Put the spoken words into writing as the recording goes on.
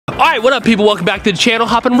Alright, what up people? Welcome back to the channel.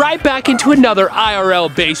 Hopping right back into another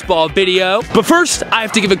IRL baseball video. But first, I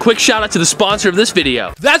have to give a quick shout out to the sponsor of this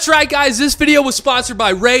video. That's right guys, this video was sponsored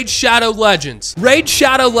by Raid Shadow Legends. Raid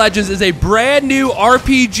Shadow Legends is a brand new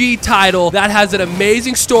RPG title that has an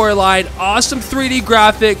amazing storyline, awesome 3D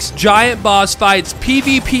graphics, giant boss fights,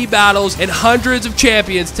 PvP battles, and hundreds of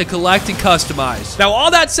champions to collect and customize. Now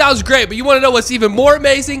all that sounds great, but you want to know what's even more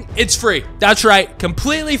amazing? It's free. That's right,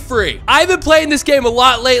 completely free. I've been playing this game a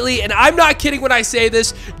lot lately, and I'm not kidding when I say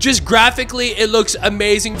this, just graphically it looks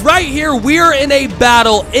amazing. Right here we're in a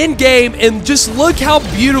battle in game, and just look how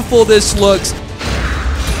beautiful this looks.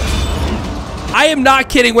 I am not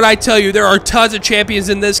kidding when I tell you there are tons of champions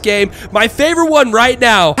in this game. My favorite one right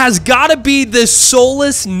now has got to be this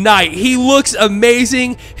Soulless Knight. He looks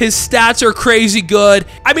amazing. His stats are crazy good.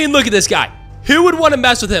 I mean, look at this guy. Who would want to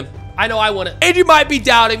mess with him? I know I wouldn't. And you might be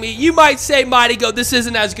doubting me. You might say, Mighty Goat, this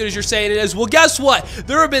isn't as good as you're saying it is. Well, guess what?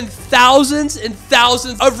 There have been thousands and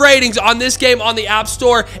thousands of ratings on this game on the App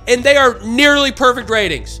Store, and they are nearly perfect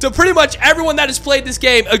ratings. So pretty much everyone that has played this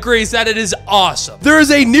game agrees that it is awesome. There is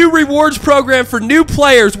a new rewards program for new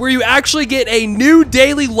players where you actually get a new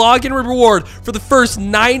daily login reward for the first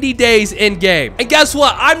 90 days in game. And guess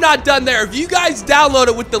what? I'm not done there. If you guys download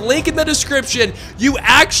it with the link in the description, you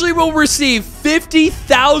actually will receive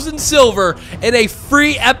 50,000 silver and a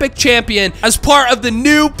free epic champion as part of the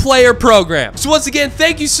new player program. So once again,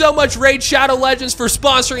 thank you so much Raid Shadow Legends for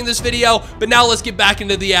sponsoring this video, but now let's get back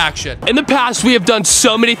into the action. In the past, we have done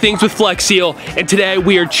so many things with Flex Seal, and today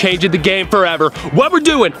we are changing the game forever. What we're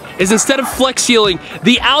doing is instead of Flex Sealing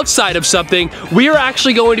the outside of something, we are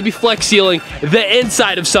actually going to be Flex Sealing the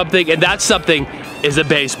inside of something, and that something is a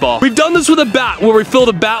baseball. We've done this with a bat where we filled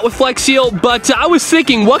a bat with Flex Seal, but I was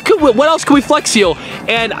thinking, what else could we Flex Seal?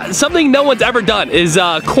 And something no one's ever done is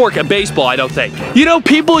cork a baseball, I don't think. You know,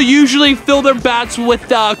 people usually fill their bats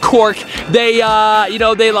with cork. They, you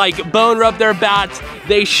know, they like bone rub their bats.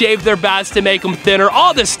 They shave their bats to make them thinner,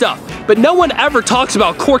 all this stuff. But no one ever talks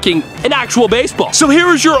about corking an actual baseball. So here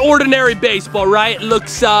is your ordinary baseball, right? It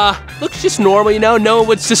looks just normal, you know? No one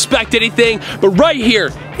would suspect anything. But right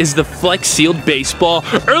here is the Flex Sealed baseball.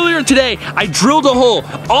 Earlier today, I drilled a hole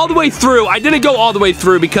all the way through. I didn't go all the way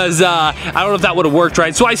through because I don't know if that would have worked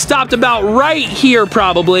right. So I stopped about right here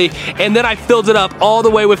probably, and then I filled it up all the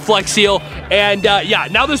way with Flex Seal. And yeah,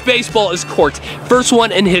 now this baseball is corked. First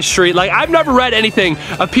one in history. Like, I've never read anything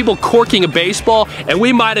of people corking a baseball, and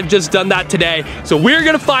we might have just done that today. So we're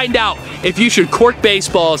gonna find out if you should cork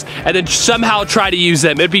baseballs and then somehow try to use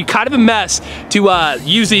them. It'd be kind of a mess to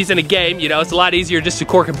use these in a game. You know, it's a lot easier just to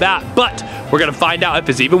cork a bat, but we're gonna find out if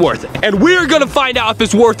it's even worth it. And we're gonna find out if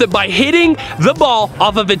it's worth it by hitting the ball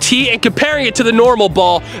off of a tee and comparing it to the normal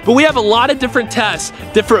ball. But we have a lot of different tests,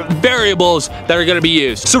 different variables that are gonna be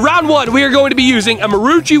used. So round one, we are going to be using a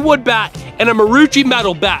Marucci wood bat and a Marucci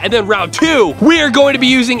metal bat. And then round two, we are going to be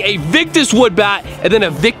using a Victus wood bat and then a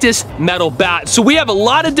Victus metal bat. So we have a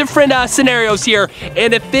lot of different scenarios here.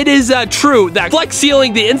 And if it is true that Flex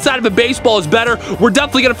Sealing the inside of a baseball is better, we're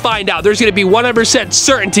definitely gonna find out. There's gonna be 100%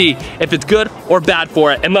 certainty if it's good or bad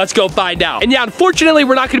for it. And let's go find out. And yeah, unfortunately,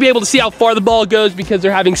 we're not gonna be able to see how far the ball goes because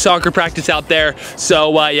they're having soccer practice out there.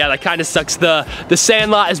 So yeah, that kind of sucks. The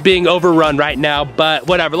sandlot is being overrun right now, but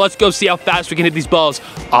whatever. Let's go see how fast we can hit these balls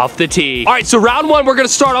off the tee. All right, so round one, we're gonna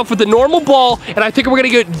start off with the normal ball, and I think we're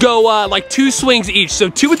gonna go like 2 swings each. So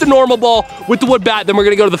 2 with the normal ball, with the wood bat, then we're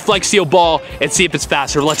gonna go to the Flex Seal ball and see if it's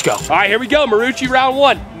faster. Let's go. All right, here we go, Marucci round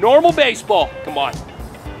one. Normal baseball, come on.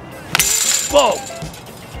 Whoa.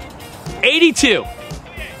 82.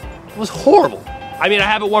 It was horrible. I mean, I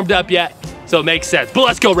haven't warmed up yet, so it makes sense. But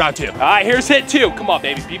let's go round two. All right, here's hit 2. Come on,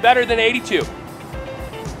 baby. Be better than 82.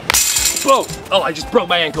 Whoa. Oh, I just broke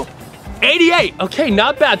my ankle. 88. Okay,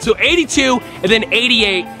 not bad. So 82 and then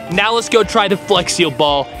 88. Now let's go try the Flex Seal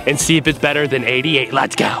ball and see if it's better than 88.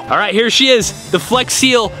 Let's go. All right, here she is. The Flex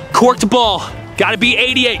Seal corked ball. Gotta be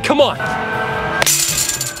 88. Come on.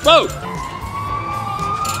 Whoa.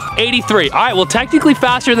 83. All right, well, technically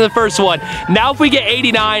faster than the first one. Now if we get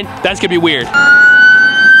 89, that's gonna be weird.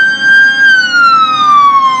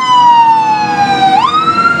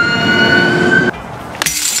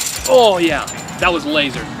 Oh yeah, that was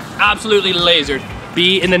lasered. Absolutely lasered.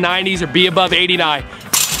 Be in the 90s or be above 89.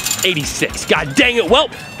 86. God dang it. Well,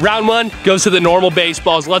 round one goes to the normal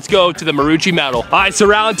baseballs. Let's go to the Marucci metal. All right, so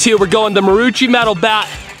round two, we're going the Marucci metal bat.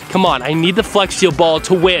 Come on, I need the Flex Seal ball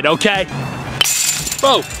to win, okay?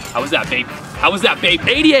 Whoa, how was that, babe? How was that, babe?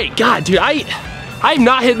 88. God, dude, I'm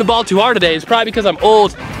not hitting the ball too hard today. It's probably because I'm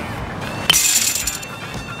old.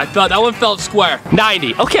 I thought that one felt square.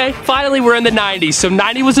 90. Okay, finally we're in the 90s. So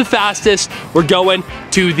 90 was the fastest. We're going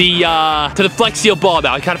to the Flex Seal ball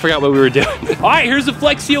now. I kind of forgot what we were doing. All right, here's the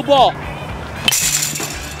Flex Seal ball.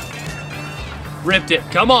 Ripped it.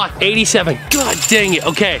 Come on. 87. God dang it.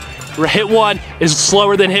 Okay. Hit one is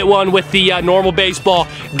slower than hit one with the normal baseball.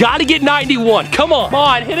 Got to get 91. Come on. Come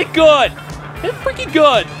on. Hit it good. Hit it freaking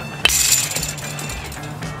good.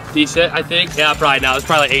 Decent, I think. Yeah, probably now. It's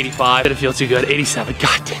probably like 85. Didn't feel too good. 87.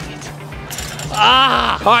 God dang it.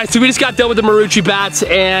 Ah! All right, so we just got done with the Marucci bats,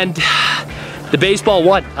 and the baseball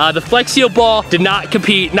won. The Flex Seal ball did not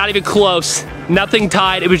compete, not even close. Nothing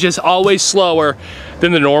tied. It was just always slower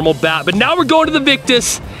than the normal bat. But now we're going to the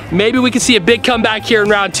Victus. Maybe we can see a big comeback here in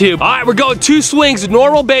round 2. All right, we're going 2 swings of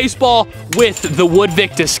normal baseball with the Wood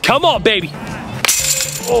Victus. Come on, baby.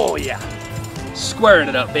 Oh, yeah. Squaring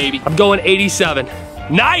it up, baby. I'm going 87.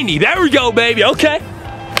 90, there we go, baby, okay.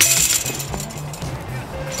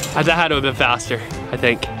 That had to have been faster, I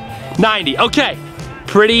think. 90, okay.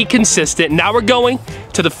 Pretty consistent. Now we're going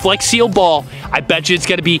to the Flex Seal ball. I bet you it's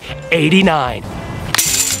gonna be 89.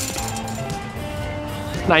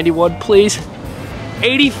 91, please.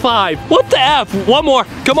 85, what the F? One more,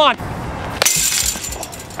 come on.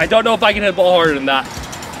 I don't know if I can hit a ball harder than that.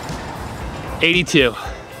 82.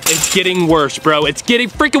 It's getting worse, bro. It's getting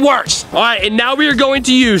freaking worse. All right, and now we are going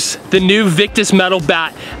to use the new Victus metal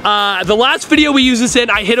bat. The last video we used this in,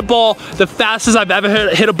 I hit a ball the fastest I've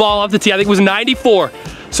ever hit a ball off the tee. I think it was 94.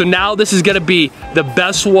 So now this is gonna be the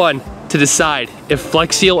best one to decide if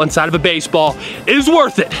Flex Seal inside of a baseball is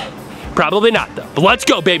worth it. Probably not though, but let's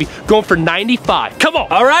go, baby. Going for 95, come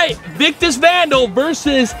on. All right, Victus Vandal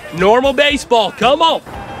versus normal baseball, come on.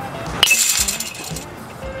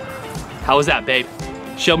 How was that, babe?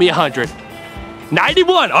 Show me 100.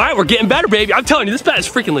 91, all right, we're getting better, baby. I'm telling you, this bat is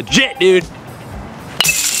freaking legit, dude.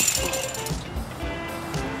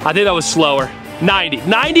 I think that was slower. 90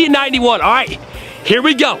 and 91, all right. Here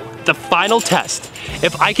we go, the final test.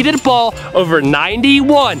 If I can hit a ball over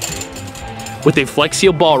 91 with a Flex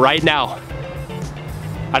Seal ball right now,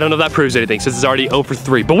 I don't know if that proves anything since it's already 0 for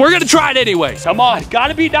 3, but we're gonna try it anyways. Come on,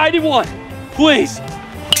 gotta be 91, please.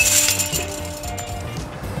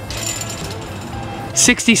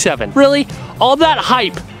 67. Really? All that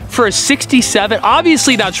hype for a 67?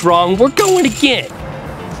 Obviously that's wrong. We're going again.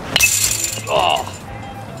 Oh.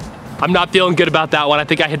 I'm not feeling good about that one. I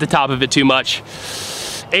think I hit the top of it too much.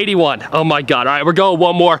 81. Oh my God. All right, we're going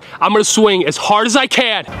one more. I'm gonna swing as hard as I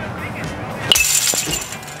can.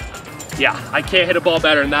 Yeah, I can't hit a ball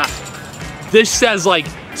better than that. This says like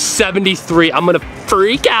 73. I'm gonna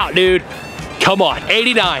freak out, dude. Come on,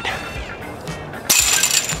 89.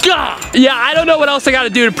 Yeah, I don't know what else I gotta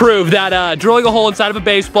do to prove that drilling a hole inside of a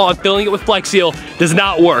baseball and filling it with Flex Seal does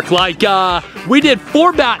not work. Like, we did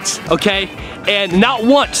 4 bats, okay? And not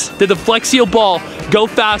once did the Flex Seal ball go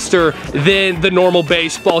faster than the normal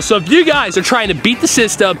baseball. So if you guys are trying to beat the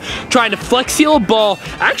system, trying to Flex Seal a ball,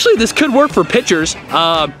 actually this could work for pitchers.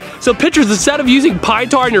 So pitchers, instead of using pine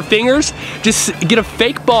tar in your fingers, just get a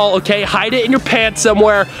fake ball, okay? Hide it in your pants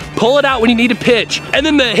somewhere, pull it out when you need to pitch. And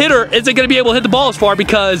then the hitter isn't gonna be able to hit the ball as far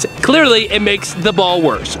because clearly it makes the ball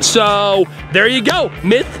worse. So there you go,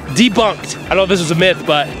 myth debunked. I don't know if this was a myth,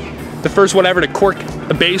 but the first one ever to cork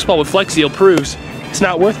a baseball with Flex Seal proves it's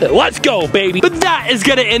not worth it. Let's go, baby. But that is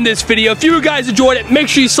gonna end this video. If you guys enjoyed it, make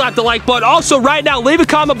sure you slap the like button. Also, right now, leave a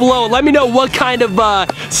comment below and let me know what kind of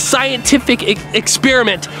scientific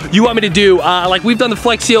experiment you want me to do. Like we've done the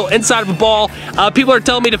Flex Seal inside of a ball. People are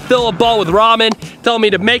telling me to fill a ball with ramen, telling me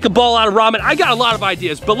to make a ball out of ramen. I got a lot of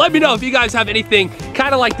ideas, but let me know if you guys have anything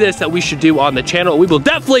kind of like this that we should do on the channel. We will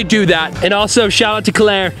definitely do that. And also, shout out to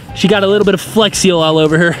Claire. She got a little bit of Flex Seal all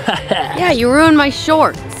over her. Yeah, you ruined my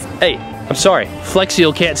shorts. Hey, I'm sorry. Flex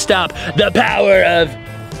Seal can't stop the power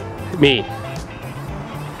of me.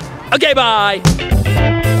 Okay, bye.